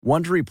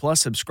Wondery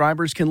Plus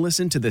subscribers can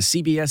listen to the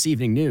CBS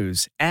Evening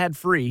News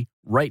ad-free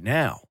right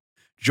now.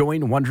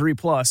 Join Wondery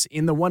Plus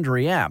in the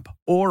Wondery app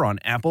or on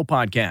Apple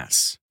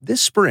Podcasts.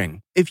 This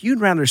spring, if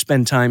you'd rather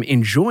spend time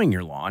enjoying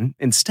your lawn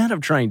instead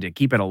of trying to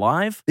keep it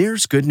alive,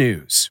 there's good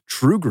news.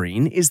 True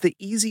Green is the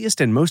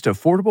easiest and most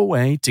affordable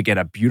way to get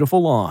a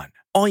beautiful lawn.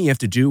 All you have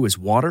to do is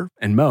water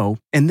and mow,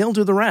 and they'll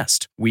do the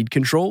rest. Weed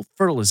control,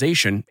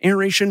 fertilization,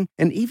 aeration,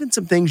 and even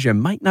some things you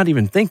might not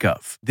even think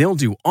of. They'll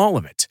do all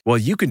of it, while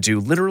you can do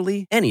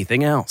literally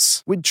anything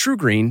else. With True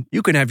Green,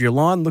 you can have your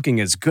lawn looking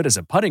as good as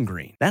a putting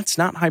green. That's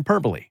not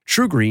hyperbole.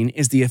 True Green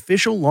is the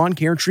official lawn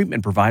care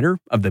treatment provider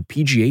of the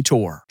PGA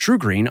Tour. True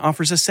Green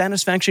offers a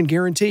satisfaction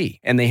guarantee,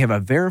 and they have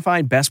a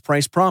verified best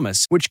price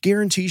promise, which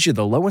guarantees you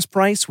the lowest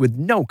price with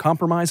no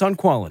compromise on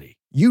quality.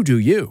 You do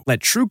you. Let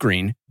True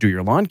Green do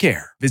your lawn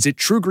care. Visit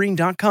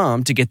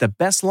TrueGreen.com to get the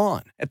best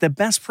lawn at the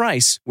best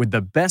price with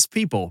the best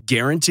people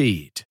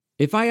guaranteed.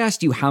 If I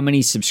asked you how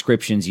many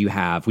subscriptions you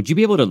have, would you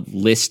be able to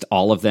list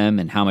all of them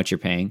and how much you're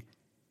paying?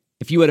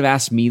 If you would have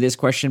asked me this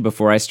question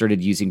before I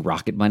started using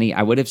Rocket Money,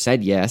 I would have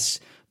said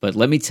yes. But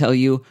let me tell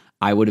you,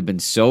 I would have been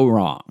so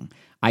wrong.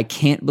 I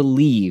can't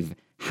believe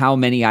how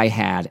many I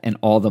had and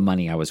all the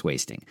money I was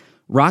wasting.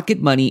 Rocket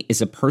Money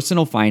is a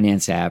personal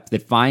finance app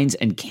that finds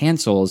and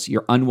cancels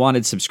your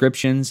unwanted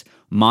subscriptions,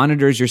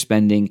 monitors your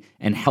spending,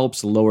 and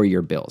helps lower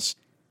your bills.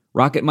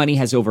 Rocket Money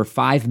has over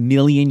 5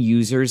 million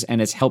users and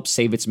has helped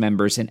save its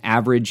members an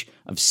average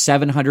of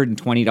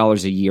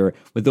 $720 a year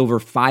with over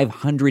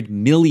 500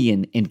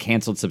 million in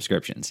canceled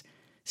subscriptions.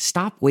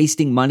 Stop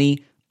wasting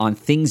money on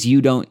things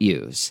you don't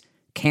use.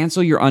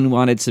 Cancel your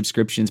unwanted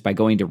subscriptions by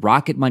going to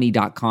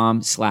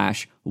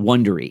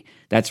rocketmoney.com/Wondery.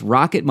 That's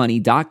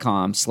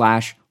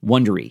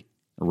rocketmoney.com/Wondery.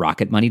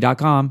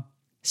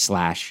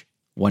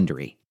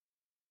 rocketmoney.com/Wondery.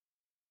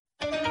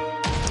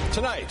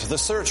 Tonight, the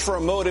search for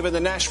a motive in the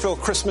Nashville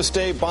Christmas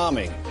Day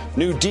bombing.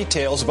 New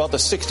details about the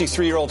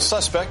 63-year-old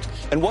suspect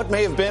and what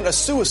may have been a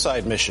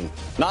suicide mission,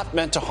 not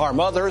meant to harm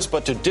others,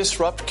 but to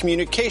disrupt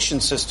communication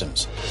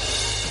systems.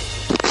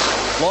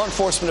 Law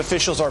enforcement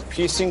officials are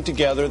piecing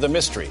together the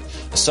mystery.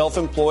 A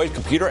self-employed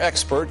computer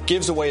expert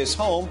gives away his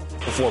home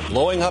before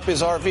blowing up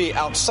his RV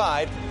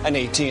outside an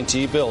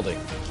AT&T building.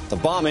 The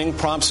bombing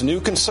prompts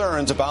new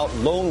concerns about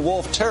lone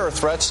wolf terror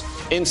threats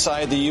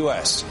inside the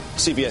U.S.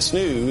 CBS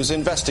News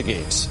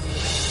investigates.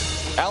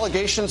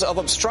 Allegations of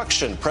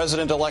obstruction.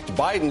 President-elect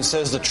Biden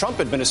says the Trump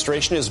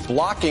administration is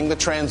blocking the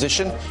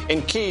transition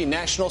in key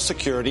national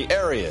security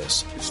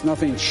areas. It's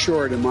nothing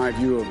short, in my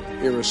view, of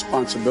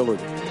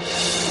irresponsibility.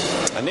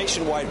 A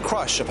nationwide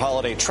crush of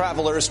holiday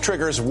travelers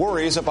triggers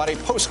worries about a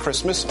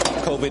post-Christmas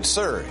COVID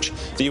surge.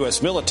 The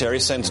U.S. military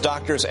sends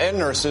doctors and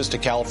nurses to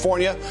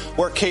California,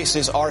 where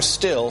cases are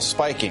still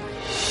spiking.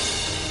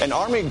 An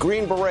Army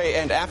Green Beret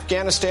and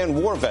Afghanistan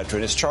war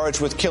veteran is charged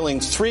with killing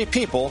 3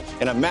 people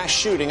in a mass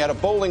shooting at a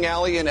bowling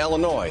alley in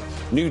Illinois.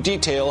 New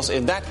details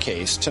in that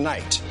case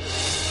tonight.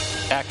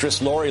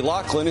 Actress Lori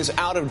Loughlin is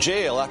out of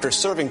jail after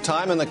serving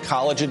time in the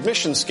college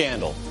admission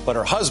scandal, but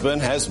her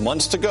husband has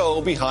months to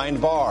go behind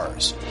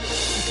bars.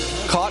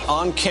 Caught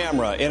on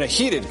camera in a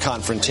heated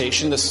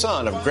confrontation, the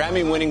son of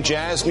Grammy-winning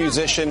jazz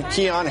musician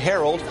Keon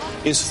Harold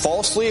is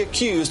falsely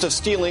accused of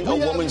stealing a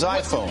woman's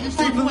iPhone. You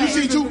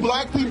see 2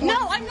 black people?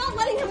 No, I'm not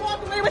letting him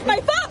walk away with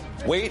my phone.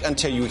 Wait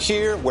until you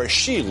hear where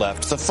she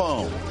left the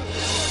phone.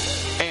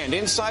 And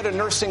inside a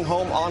nursing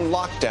home on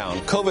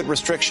lockdown, COVID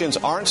restrictions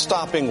aren't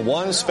stopping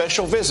one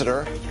special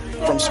visitor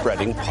from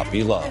spreading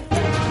puppy love.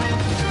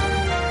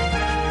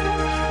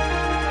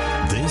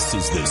 This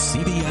is the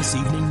CBS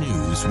Evening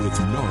News with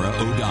Norah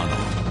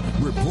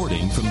O'Donnell,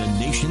 reporting from the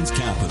nation's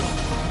capital.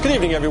 Good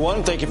evening,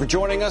 everyone. Thank you for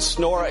joining us.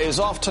 Norah is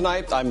off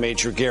tonight. I'm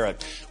Major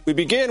Garrett. We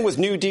begin with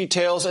new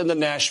details in the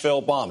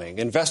Nashville bombing.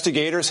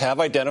 Investigators have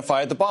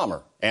identified the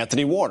bomber,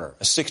 Anthony Warner,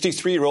 a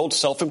 63-year-old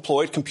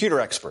self-employed computer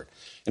expert.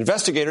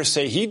 Investigators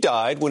say he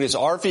died when his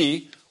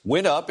RV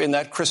went up in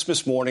that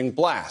Christmas morning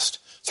blast.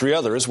 3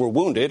 others were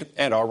wounded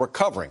and are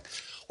recovering.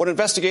 What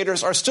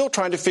investigators are still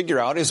trying to figure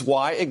out is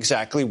why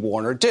exactly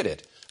Warner did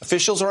it.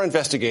 Officials are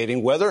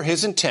investigating whether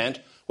his intent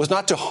was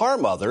not to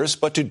harm others,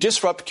 but to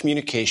disrupt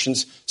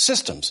communications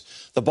systems.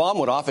 The bomb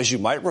went off, as you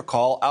might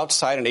recall,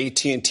 outside an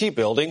AT&T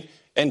building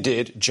and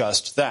did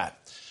just that.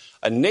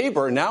 A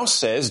neighbor now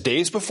says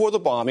days before the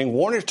bombing,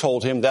 Warner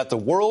told him that the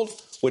world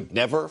would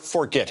never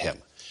forget him.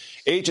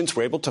 Agents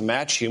were able to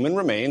match human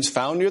remains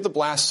found near the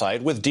blast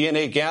site with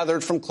DNA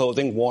gathered from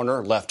clothing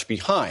Warner left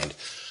behind.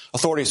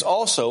 Authorities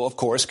also, of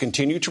course,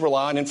 continue to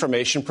rely on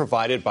information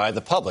provided by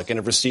the public and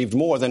have received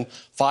more than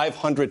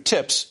 500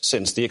 tips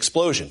since the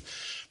explosion.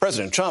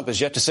 President Trump has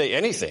yet to say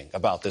anything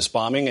about this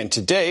bombing, and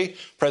today,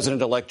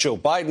 President-elect Joe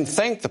Biden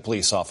thanked the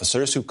police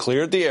officers who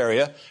cleared the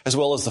area, as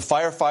well as the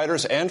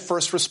firefighters and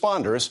first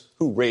responders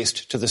who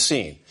raced to the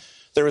scene.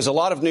 There is a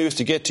lot of news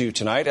to get to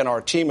tonight, and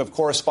our team of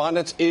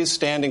correspondents is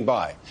standing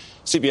by.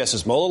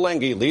 CBS's Mola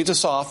Lenghi leads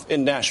us off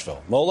in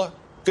Nashville. Mola,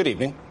 good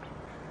evening.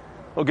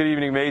 Well, good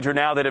evening, Major.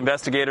 Now that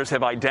investigators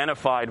have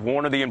identified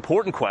Warner, the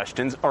important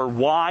questions are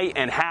why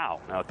and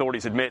how. Now,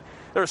 authorities admit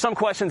there are some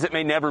questions that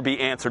may never be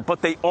answered,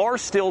 but they are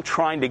still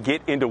trying to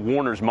get into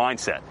Warner's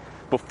mindset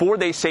before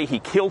they say he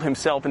killed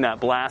himself in that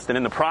blast and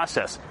in the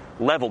process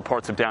leveled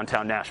parts of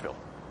downtown Nashville.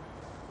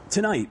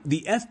 Tonight,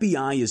 the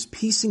FBI is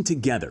piecing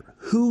together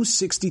who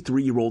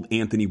 63-year-old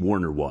Anthony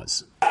Warner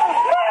was.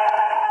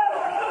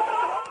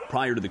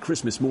 Prior to the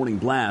Christmas morning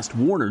blast,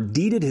 Warner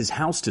deeded his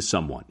house to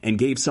someone and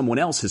gave someone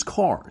else his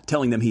car,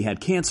 telling them he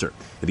had cancer.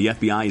 The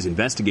FBI is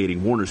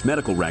investigating Warner's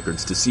medical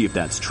records to see if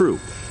that's true.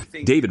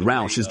 David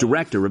Rausch is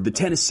director of the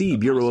Tennessee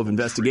Bureau of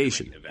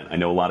Investigation. I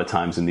know a lot of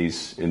times in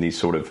these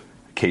sort of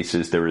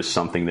cases, there is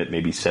something that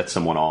maybe sets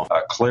someone off.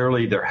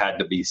 Clearly, there had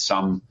to be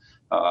some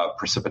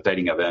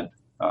precipitating event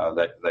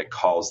that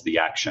caused the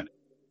action.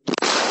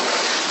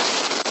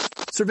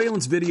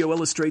 Surveillance video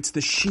illustrates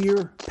the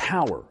sheer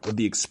power of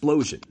the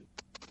explosion,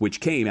 which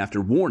came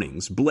after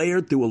warnings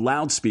blared through a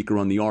loudspeaker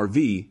on the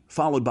RV,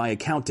 followed by a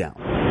countdown. If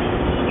you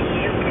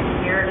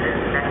can hear this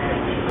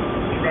message,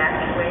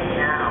 evacuate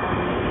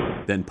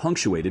now. Then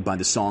punctuated by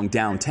the song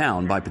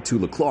Downtown by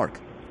Petula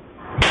Clark.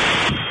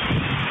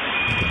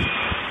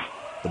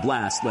 The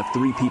blast left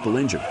 3 people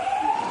injured.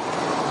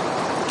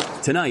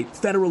 Tonight,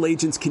 federal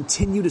agents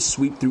continue to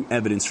sweep through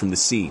evidence from the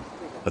scene.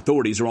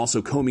 Authorities are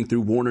also combing through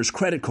Warner's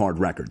credit card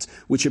records,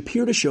 which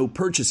appear to show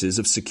purchases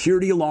of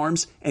security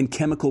alarms and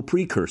chemical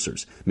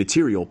precursors,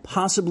 material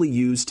possibly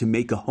used to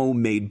make a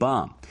homemade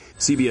bomb.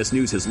 CBS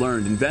News has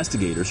learned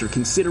investigators are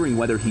considering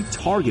whether he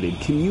targeted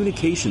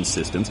communication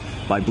systems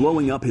by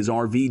blowing up his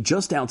RV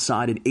just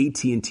outside an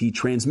AT&T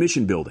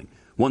transmission building.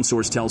 One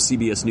source tells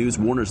CBS News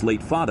Warner's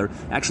late father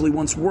actually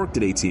once worked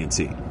at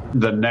AT&T.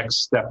 The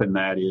next step in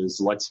that is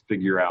let's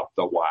figure out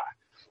the why.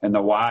 And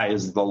the why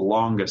is the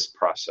longest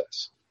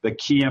process. The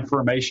key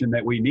information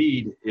that we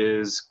need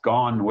is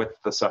gone with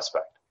the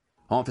suspect.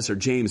 Officer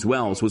James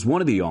Wells was one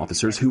of the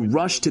officers who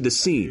rushed to the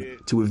scene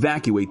to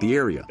evacuate the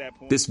area.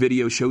 This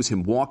video shows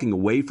him walking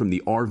away from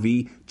the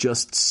RV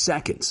just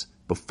seconds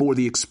before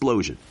the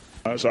explosion.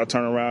 So I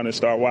turn around and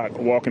start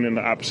walking in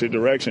the opposite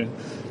direction.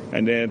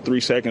 And then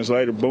 3 seconds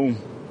later, boom,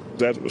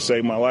 that's what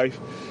saved my life.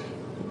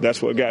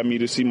 That's what got me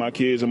to see my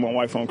kids and my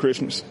wife on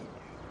Christmas.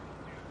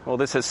 Well,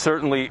 this has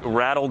certainly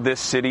rattled this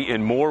city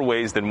in more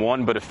ways than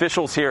one, but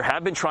officials here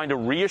have been trying to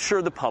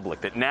reassure the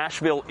public that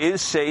Nashville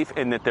is safe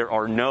and that there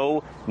are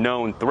no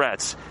known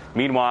threats.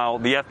 Meanwhile,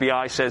 the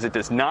FBI says it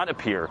does not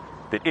appear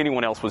that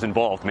anyone else was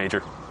involved,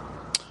 Major.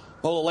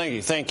 Lola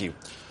Lange, thank you.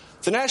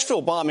 The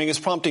Nashville bombing is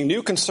prompting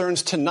new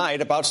concerns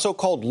tonight about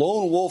so-called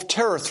lone wolf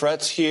terror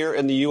threats here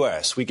in the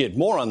U.S. We get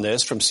more on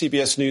this from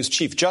CBS News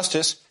Chief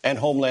Justice and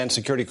Homeland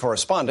Security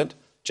correspondent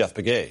Jeff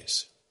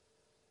Pegues.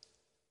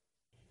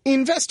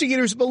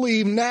 Investigators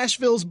believe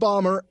Nashville's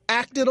bomber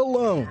acted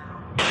alone.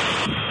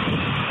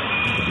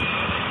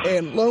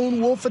 And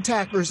lone wolf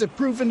attackers have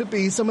proven to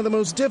be some of the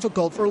most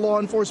difficult for law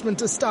enforcement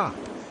to stop,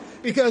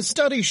 because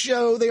studies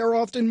show they are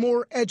often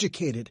more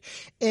educated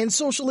and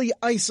socially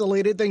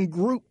isolated than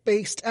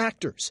group-based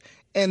actors,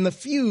 and the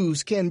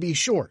fuse can be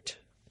short.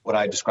 What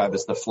I describe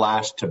as the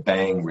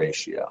flash-to-bang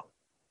ratio,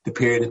 the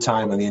period of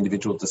time when the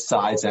individual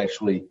decides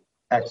actually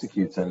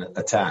executes an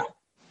attack,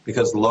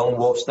 because lone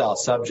wolf-style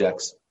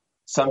subjects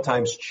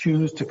sometimes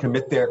choose to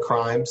commit their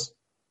crimes,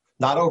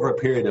 not over a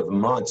period of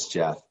months,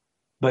 Jeff,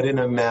 but in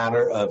a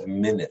matter of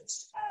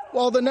minutes.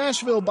 While the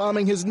Nashville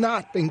bombing has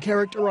not been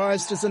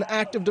characterized as an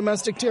act of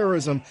domestic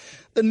terrorism,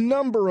 the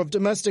number of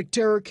domestic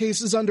terror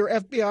cases under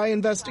FBI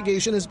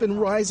investigation has been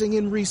rising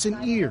in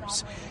recent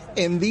years.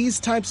 And these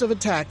types of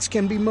attacks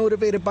can be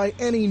motivated by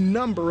any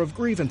number of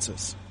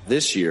grievances.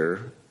 This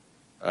year,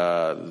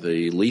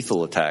 the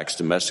lethal attacks,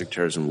 domestic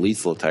terrorism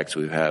lethal attacks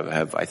we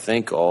have, I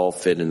think, all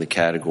fit in the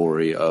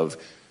category of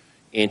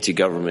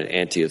anti-government,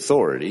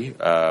 anti-authority,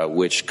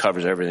 which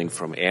covers everything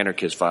from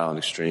anarchist, violent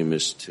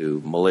extremists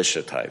to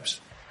militia types.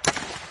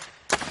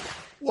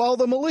 While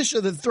the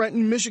militia that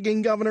threatened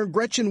Michigan Governor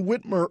Gretchen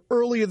Whitmer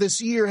earlier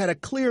this year had a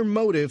clear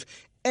motive,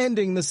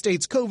 ending the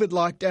state's COVID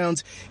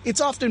lockdowns,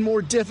 it's often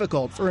more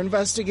difficult for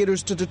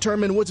investigators to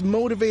determine what's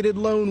motivated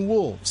lone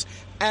wolves,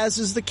 as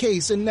is the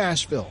case in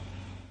Nashville.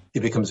 It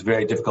becomes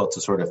very difficult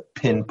to sort of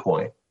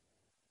pinpoint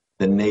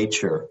the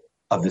nature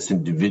of this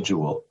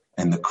individual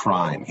and the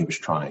crime he was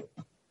trying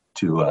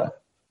to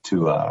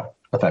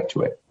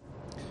effectuate.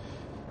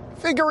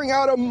 Figuring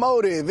out a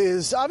motive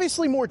is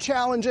obviously more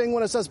challenging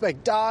when a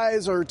suspect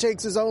dies or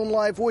takes his own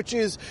life, which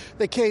is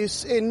the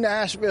case in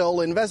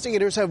Nashville.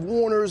 Investigators have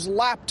Warner's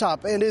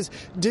laptop and his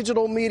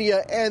digital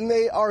media, and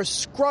they are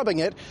scrubbing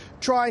it,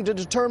 trying to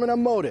determine a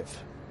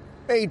motive.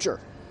 Major.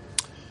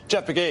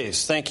 Jeff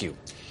Pegues, thank you.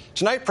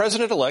 Tonight,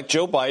 President-elect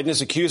Joe Biden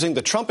is accusing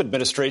the Trump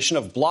administration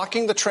of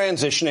blocking the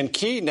transition in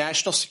key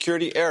national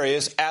security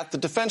areas at the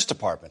Defense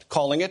Department,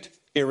 calling it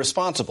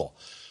irresponsible.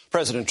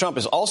 President Trump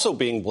is also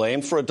being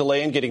blamed for a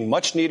delay in getting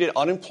much-needed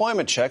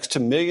unemployment checks to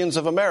millions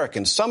of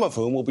Americans, some of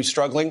whom will be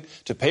struggling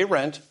to pay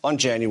rent on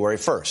January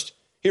 1st.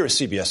 Here is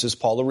CBS's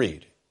Paula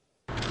Reed.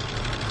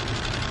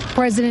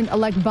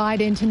 President-elect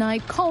Biden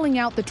tonight calling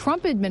out the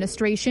Trump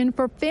administration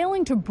for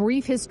failing to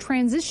brief his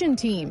transition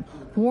team,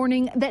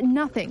 warning that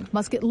nothing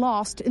must get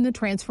lost in the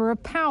transfer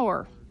of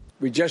power.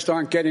 We just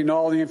aren't getting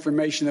all the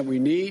information that we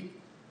need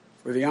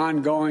for the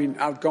outgoing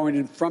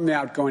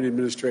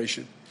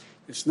administration.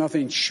 It's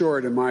nothing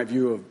short, in my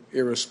view, of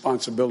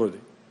irresponsibility.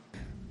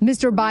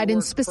 Mr.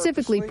 Biden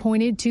specifically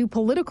pointed to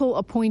political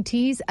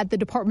appointees at the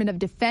Department of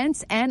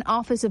Defense and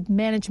Office of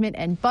Management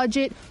and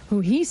Budget, who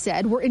he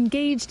said were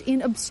engaged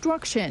in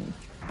obstruction.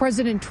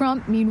 President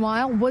Trump,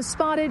 meanwhile, was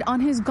spotted on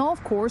his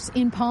golf course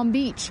in Palm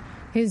Beach.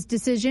 His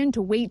decision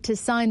to wait to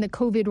sign the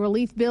COVID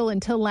relief bill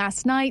until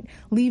last night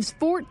leaves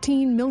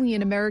 14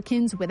 million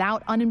Americans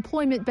without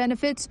unemployment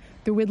benefits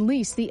through at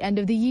least the end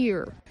of the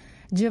year.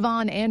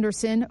 Javon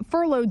Anderson,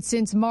 furloughed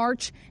since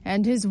March,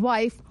 and his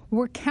wife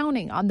were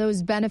counting on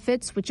those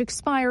benefits, which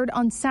expired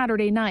on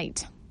Saturday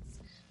night.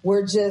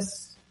 We're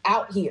just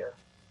out here,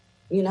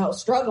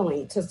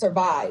 struggling to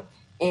survive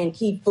and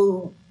keep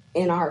food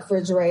in our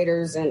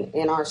refrigerators and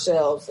in our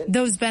shelves.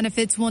 Those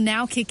benefits will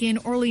now kick in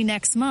early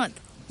next month,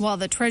 while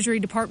the Treasury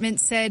Department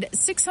said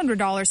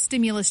 $600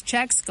 stimulus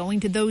checks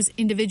going to those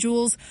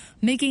individuals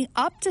making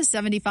up to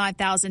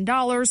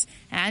 $75,000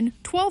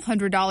 and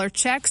 $1,200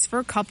 checks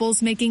for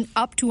couples making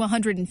up to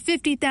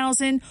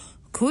 $150,000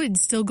 could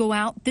still go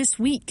out this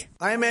week.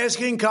 I am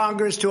asking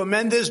Congress to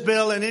amend this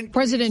bill and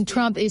President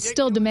Trump is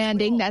still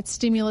demanding that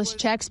stimulus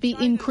checks be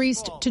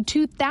increased to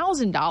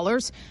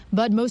 $2,000,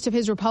 but most of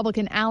his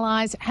Republican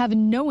allies have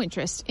no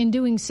interest in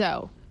doing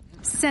so.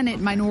 Senate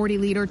Minority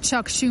Leader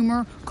Chuck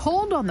Schumer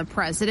called on the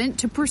president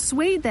to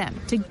persuade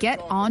them to get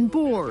on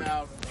board.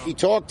 He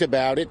talked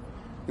about it.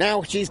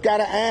 Now she's got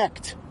to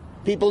act.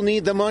 People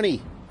need the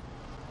money.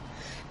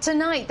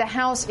 Tonight, the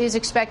House is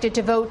expected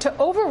to vote to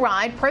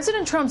override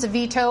President Trump's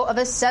veto of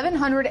a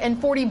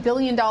 $740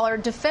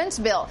 billion defense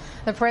bill.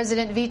 The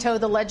president vetoed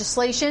the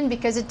legislation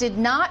because it did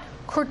not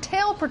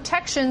curtail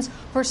protections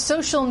for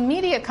social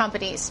media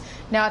companies.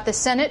 Now, if the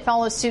Senate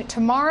follows suit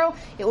tomorrow,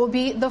 it will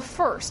be the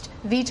first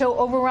veto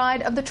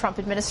override of the Trump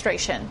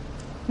administration.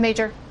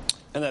 Major.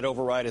 And that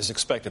override is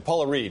expected.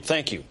 Paula Reed,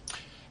 thank you.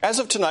 As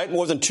of tonight,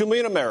 more than 2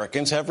 million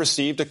Americans have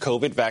received a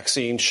COVID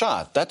vaccine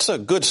shot. That's a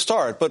good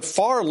start, but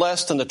far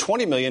less than the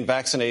 20 million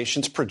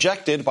vaccinations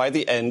projected by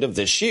the end of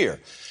this year.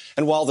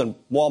 And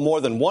while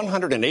more than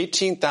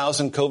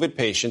 118,000 COVID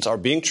patients are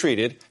being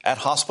treated at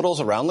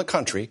hospitals around the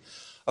country,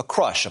 a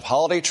crush of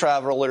holiday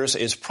travelers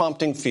is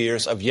prompting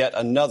fears of yet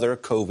another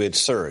COVID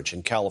surge.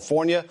 In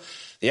California,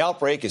 the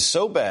outbreak is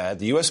so bad,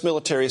 the U.S.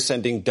 military is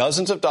sending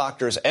dozens of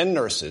doctors and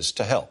nurses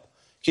to help.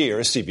 Here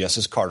is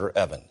CBS's Carter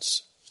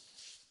Evans.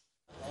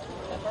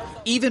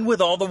 Even with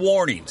all the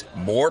warnings,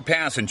 more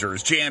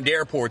passengers jammed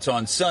airports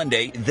on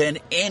Sunday than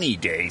any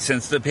day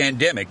since the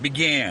pandemic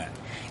began,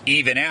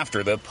 even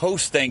after the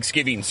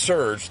post-Thanksgiving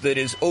surge that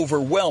is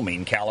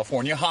overwhelming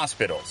California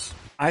hospitals.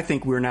 I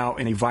think we're now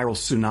in a viral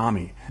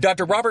tsunami.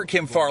 Dr. Robert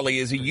Kim Farley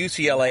is a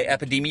UCLA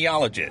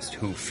epidemiologist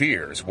who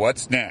fears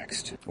what's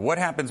next. What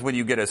happens when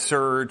you get a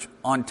surge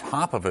on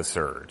top of a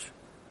surge?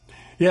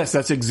 Yes,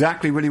 that's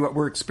exactly really what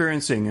we're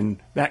experiencing.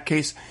 In that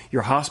case,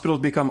 your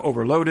hospitals become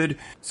overloaded.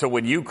 So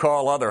when you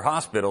call other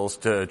hospitals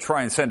to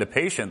try and send a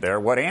patient there,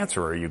 what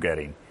answer are you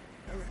getting?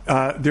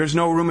 There's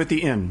no room at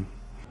the inn.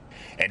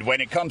 And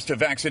when it comes to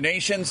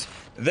vaccinations,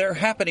 they're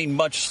happening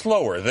much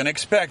slower than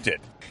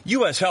expected.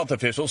 U.S. health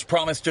officials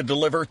promised to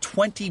deliver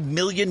 20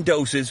 million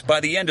doses by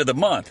the end of the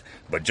month,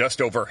 but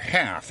just over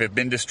half have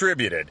been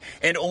distributed,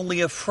 and only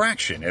a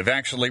fraction have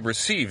actually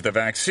received the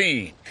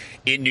vaccine.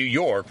 In New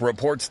York,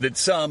 reports that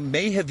some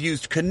may have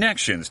used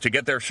connections to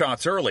get their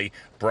shots early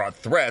brought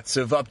threats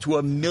of up to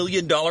 $1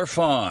 million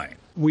fine.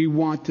 We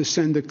want to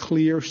send a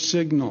clear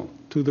signal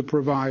to the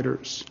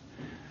providers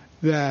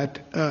that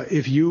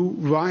if you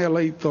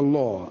violate the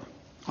law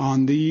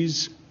on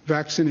these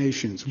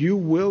vaccinations, you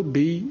will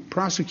be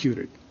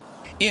prosecuted.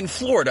 In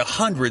Florida,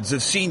 hundreds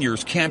of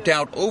seniors camped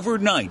out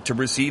overnight to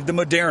receive the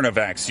Moderna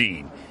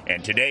vaccine.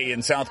 And today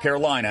in South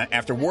Carolina,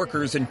 after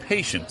workers and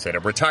patients at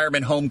a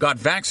retirement home got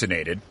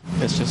vaccinated.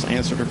 It's just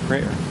answered a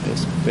prayer.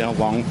 It's been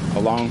a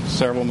long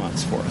several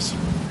months for us.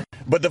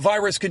 But the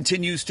virus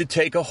continues to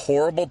take a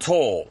horrible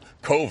toll.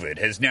 COVID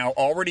has now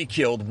already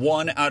killed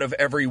 1 out of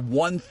every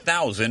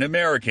 1,000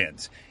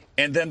 Americans.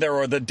 And then there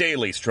are the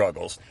daily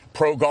struggles.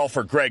 Pro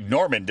golfer Greg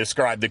Norman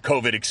described the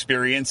COVID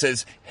experience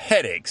as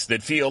headaches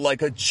that feel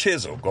like a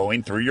chisel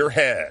going through your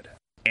head.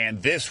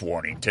 And this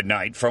warning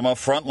tonight from a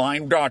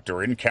frontline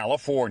doctor in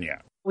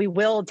California. We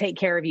will take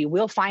care of you.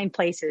 We'll find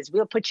places.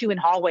 We'll put you in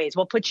hallways.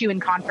 We'll put you in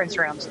conference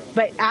rooms.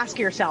 But ask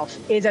yourself,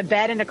 is a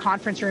bed in a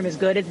conference room as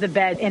good as the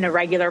bed in a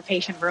regular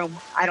patient room?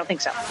 I don't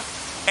think so.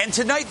 And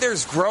tonight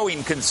there's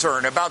growing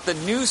concern about the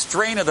new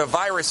strain of the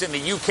virus in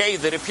the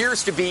UK that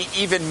appears to be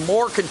even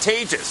more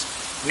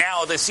contagious.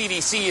 Now the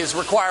CDC is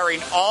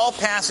requiring all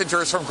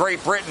passengers from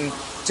Great Britain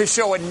to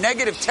show a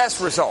negative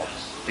test result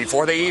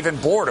before they even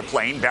board a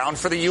plane bound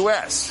for the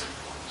U.S.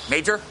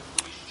 Major?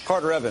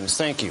 Carter Evans,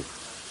 thank you.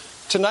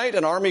 Tonight,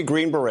 an Army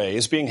Green Beret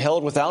is being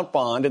held without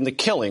bond in the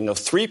killing of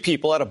 3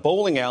 people at a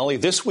bowling alley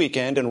this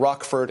weekend in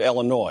Rockford,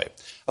 Illinois.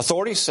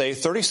 Authorities say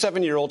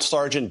 37-year-old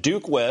Sergeant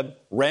Duke Webb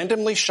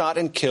randomly shot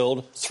and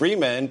killed 3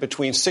 men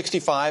between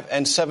 65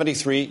 and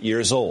 73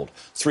 years old.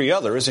 3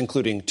 others,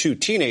 including 2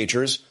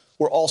 teenagers,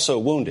 were also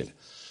wounded.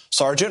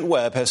 Sergeant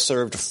Webb has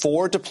served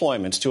 4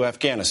 deployments to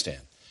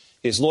Afghanistan.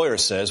 His lawyer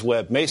says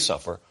Webb may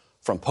suffer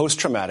from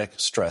post-traumatic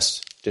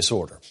stress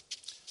disorder.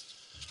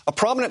 A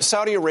prominent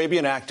Saudi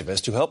Arabian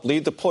activist who helped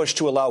lead the push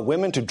to allow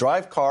women to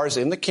drive cars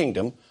in the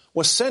kingdom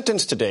was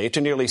sentenced today to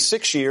nearly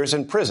 6 years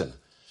in prison.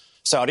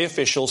 Saudi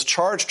officials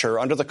charged her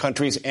under the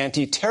country's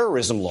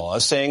anti-terrorism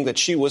laws, saying that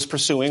she was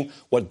pursuing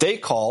what they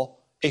call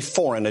a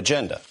foreign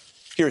agenda.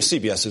 Here's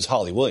CBS's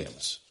Holly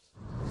Williams.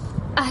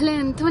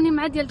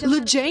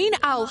 Lujain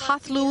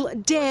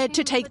al-Hathlul dared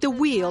to take the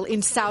wheel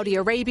in Saudi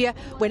Arabia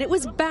when it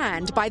was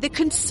banned by the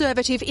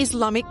conservative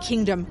Islamic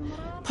kingdom,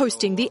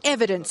 posting the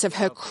evidence of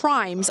her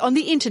crimes on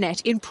the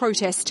internet in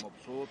protest.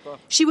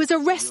 She was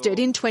arrested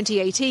in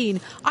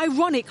 2018,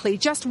 ironically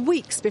just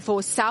weeks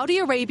before Saudi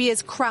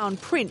Arabia's Crown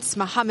Prince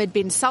Mohammed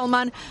bin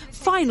Salman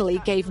finally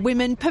gave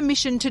women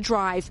permission to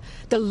drive,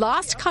 the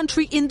last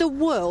country in the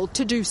world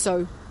to do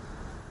so.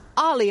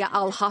 Alia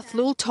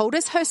al-Hathlul told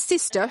us her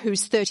sister,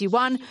 who's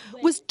 31,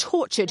 was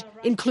tortured,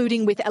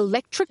 including with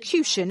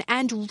electrocution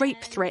and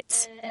rape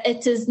threats.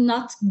 It is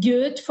not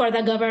good for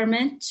the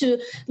government to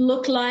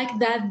look like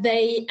that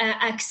they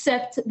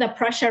accept the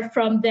pressure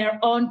from their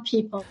own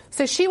people.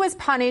 So she was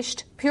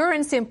punished, pure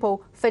and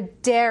simple, for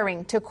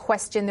daring to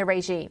question the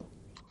regime.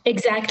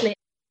 Exactly.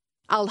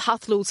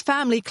 Al-Hathlul's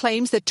family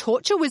claims the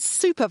torture was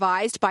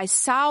supervised by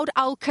Saud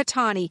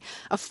al-Qahtani,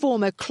 a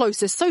former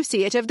close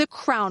associate of the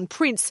Crown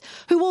Prince,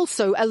 who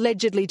also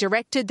allegedly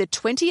directed the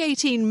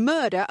 2018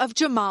 murder of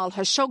Jamal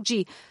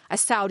Khashoggi, a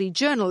Saudi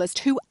journalist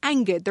who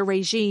angered the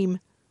regime.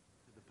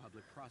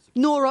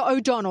 Norah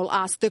O'Donnell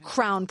asked the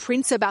Crown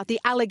Prince about the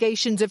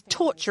allegations of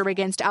torture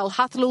against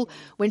al-Hathlul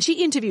when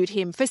she interviewed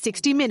him for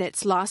 60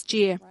 Minutes last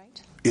year.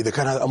 If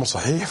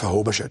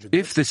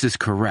this is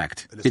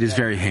correct, it is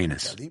very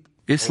heinous.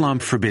 Islam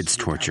forbids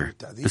torture.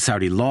 The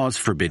Saudi laws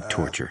forbid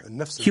torture.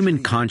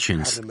 Human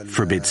conscience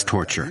forbids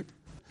torture.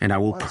 And I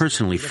will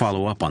personally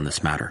follow up on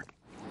this matter.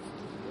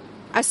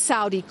 A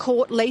Saudi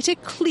court later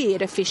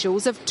cleared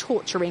officials of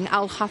torturing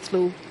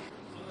al-Hathlul.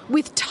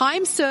 With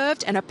time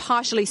served and a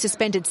partially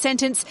suspended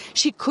sentence,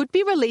 she could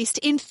be released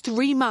in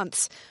 3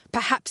 months,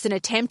 perhaps an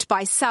attempt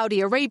by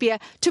Saudi Arabia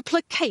to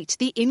placate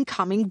the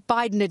incoming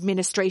Biden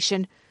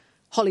administration.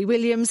 Holly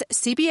Williams,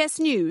 CBS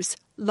News,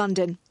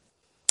 London.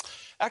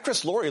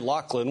 Actress Lori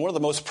Loughlin, one of the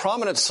most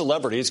prominent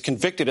celebrities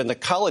convicted in the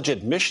college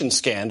admission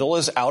scandal,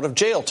 is out of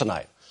jail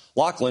tonight.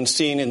 Loughlin,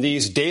 seen in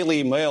these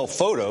Daily Mail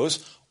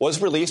photos,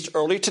 was released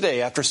early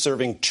today after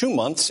serving 2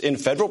 months in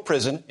federal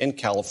prison in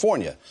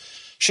California.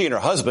 She and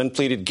her husband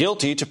pleaded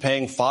guilty to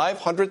paying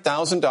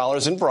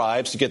 $500,000 in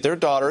bribes to get their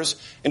daughters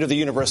into the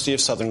University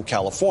of Southern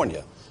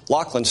California.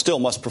 Loughlin still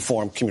must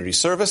perform community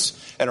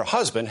service, and her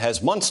husband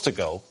has months to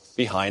go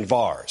behind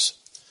bars.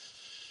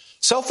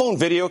 Cell phone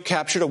video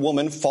captured a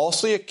woman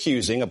falsely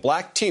accusing a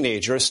black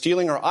teenager of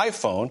stealing her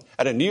iPhone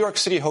at a New York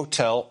City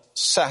hotel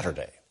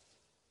Saturday.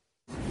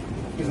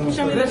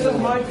 Show me this is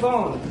my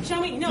phone. Show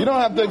me. No. You don't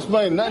have to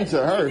explain nothing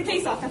to her. Take the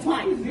case off. That's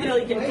mine.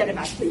 Literally, can get it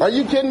back, please. Are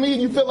you kidding me?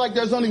 You feel like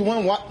there's only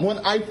one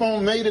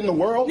iPhone made in the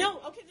world? No.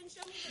 Okay, then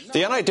show me.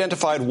 The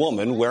unidentified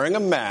woman wearing a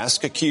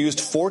mask accused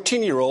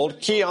 14-year-old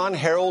Keon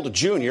Harold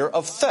Jr.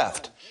 of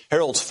theft.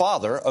 Harold's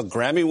father, a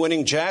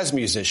Grammy-winning jazz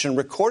musician,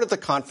 recorded the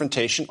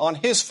confrontation on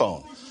his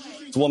phone.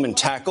 The woman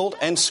tackled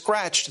and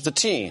scratched the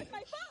teen.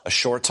 A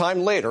short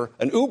time later,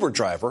 an Uber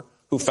driver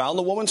who found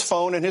the woman's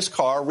phone in his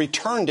car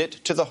returned it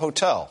to the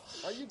hotel.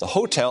 The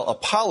hotel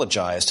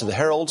apologized to the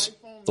Heralds.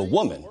 The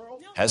woman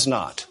has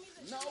not.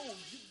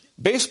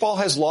 Baseball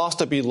has lost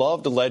a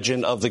beloved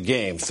legend of the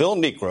game. Phil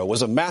Niekro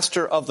was a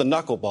master of the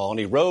knuckleball, and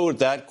he rode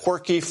that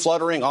quirky,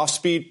 fluttering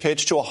off-speed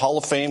pitch to a Hall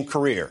of Fame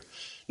career.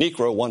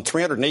 Niekro won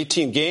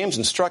 318 games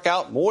and struck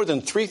out more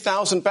than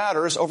 3,000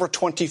 batters over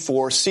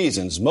 24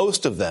 seasons,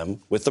 most of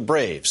them with the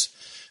Braves.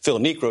 Phil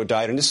Niekro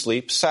died in his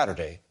sleep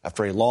Saturday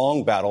after a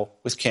long battle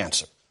with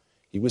cancer.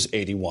 He was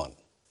 81.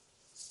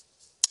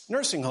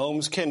 Nursing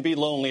homes can be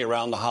lonely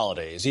around the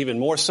holidays, even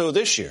more so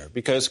this year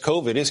because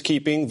COVID is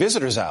keeping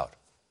visitors out.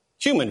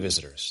 Human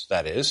visitors,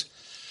 that is.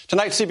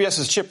 Tonight,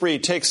 CBS's Chip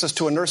Reed takes us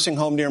to a nursing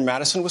home near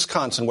Madison,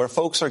 Wisconsin, where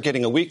folks are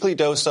getting a weekly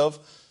dose of,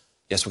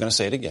 yes, we're going to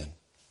say it again,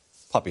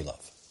 puppy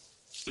love.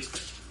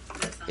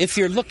 If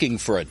you're looking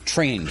for a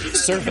trained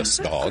service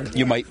dog,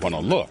 you might want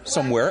to look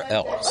somewhere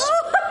else.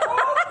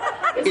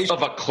 Is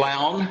of a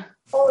clown?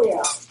 Oh,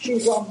 yeah.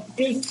 She's a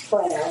big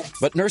clown.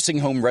 But nursing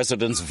home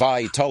residents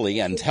Vi Tully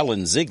and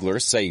Helen Ziegler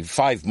say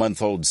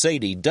 5-month-old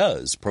Sadie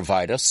does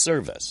provide a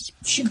service.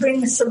 She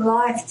brings some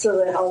life to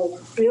the whole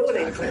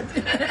building.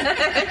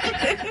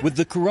 With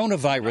the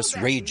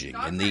coronavirus raging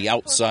in the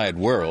outside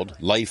world,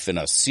 life in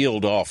a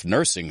sealed-off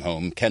nursing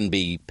home can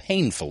be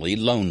painfully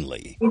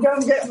lonely. We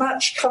don't get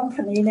much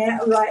company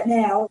right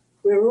now.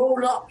 We're all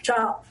locked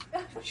up.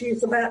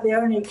 She's about the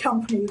only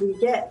company we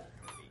get.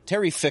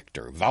 Terry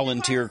Fichter,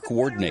 volunteer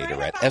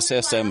coordinator at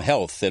SSM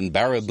Health in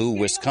Baraboo,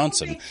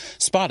 Wisconsin,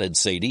 spotted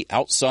Sadie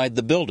outside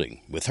the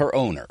building with her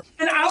owner.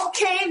 And out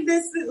came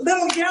this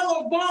little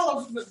yellow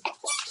ball of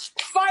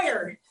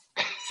fire.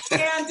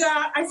 And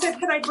I said,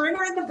 can I bring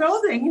her in the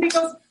building? And he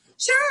goes,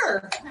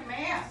 sure.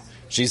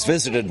 She's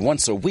visited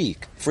once a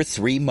week for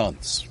 3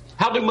 months.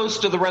 How do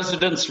most of the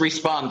residents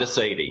respond to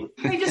Sadie?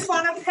 They just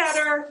want to pet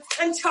her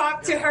and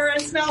talk to her and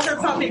smell her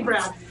puppy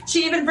breath.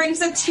 She even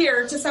brings a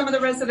tear to some of the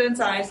residents'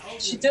 eyes.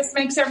 She just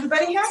makes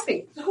everybody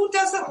happy. Who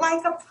doesn't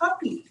like a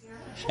puppy?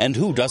 And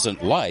who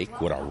doesn't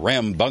like what a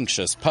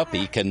rambunctious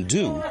puppy can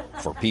do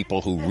for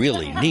people who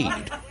really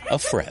need a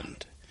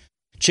friend?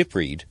 Chip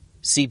Reed,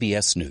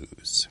 CBS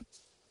News.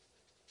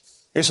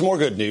 Here's some more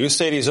good news.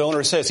 Sadie's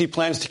owner says he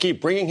plans to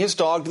keep bringing his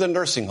dog to the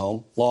nursing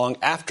home long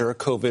after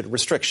COVID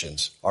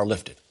restrictions are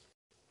lifted.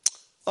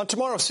 On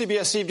tomorrow's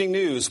CBS Evening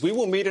News, we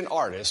will meet an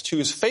artist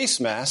whose face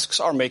masks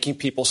are making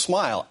people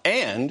smile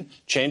and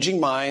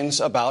changing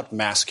minds about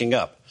masking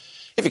up.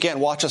 If you can't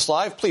watch us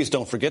live, please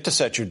don't forget to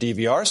set your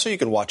DVR so you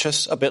can watch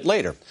us a bit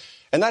later.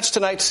 And that's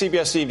tonight's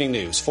CBS Evening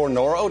News. For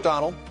Norah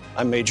O'Donnell,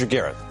 I'm Major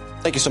Garrett.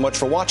 Thank you so much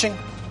for watching,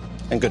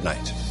 and good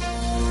night.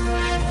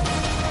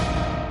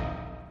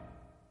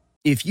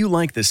 If you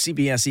like the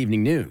CBS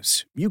Evening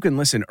News, you can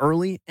listen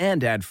early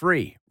and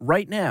ad-free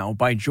right now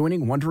by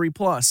joining Wondery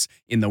Plus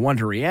in the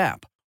Wondery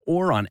app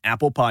or on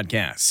Apple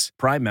Podcasts.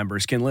 Prime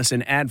members can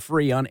listen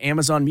ad-free on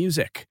Amazon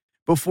Music.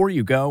 Before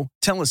you go,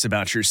 tell us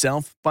about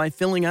yourself by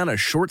filling out a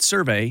short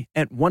survey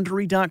at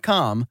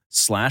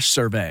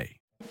Wondery.com/survey.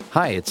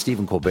 Hi, it's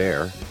Stephen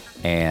Colbert,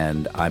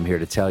 and I'm here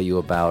to tell you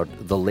about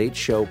The Late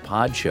Show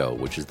Pod Show,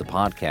 which is the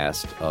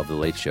podcast of The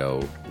Late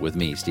Show with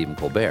me, Stephen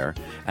Colbert,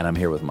 and I'm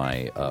here with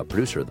my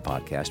producer of the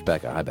podcast,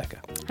 Becca. Hi, Becca.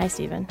 Hi,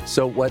 Stephen.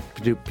 So what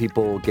do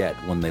people get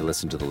when they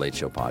listen to The Late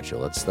Show Pod Show?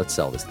 Let's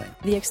sell this thing.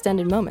 The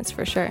extended moments,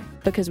 for sure,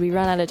 because we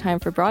run out of time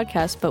for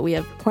broadcast, but we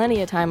have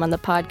plenty of time on the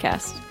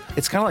podcast.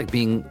 It's kind of like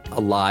being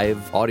a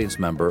live audience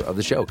member of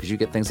the show because you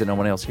get things that no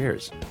one else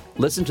hears.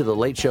 Listen to The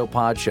Late Show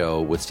Pod Show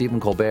with Stephen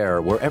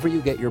Colbert wherever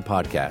you get your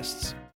podcasts.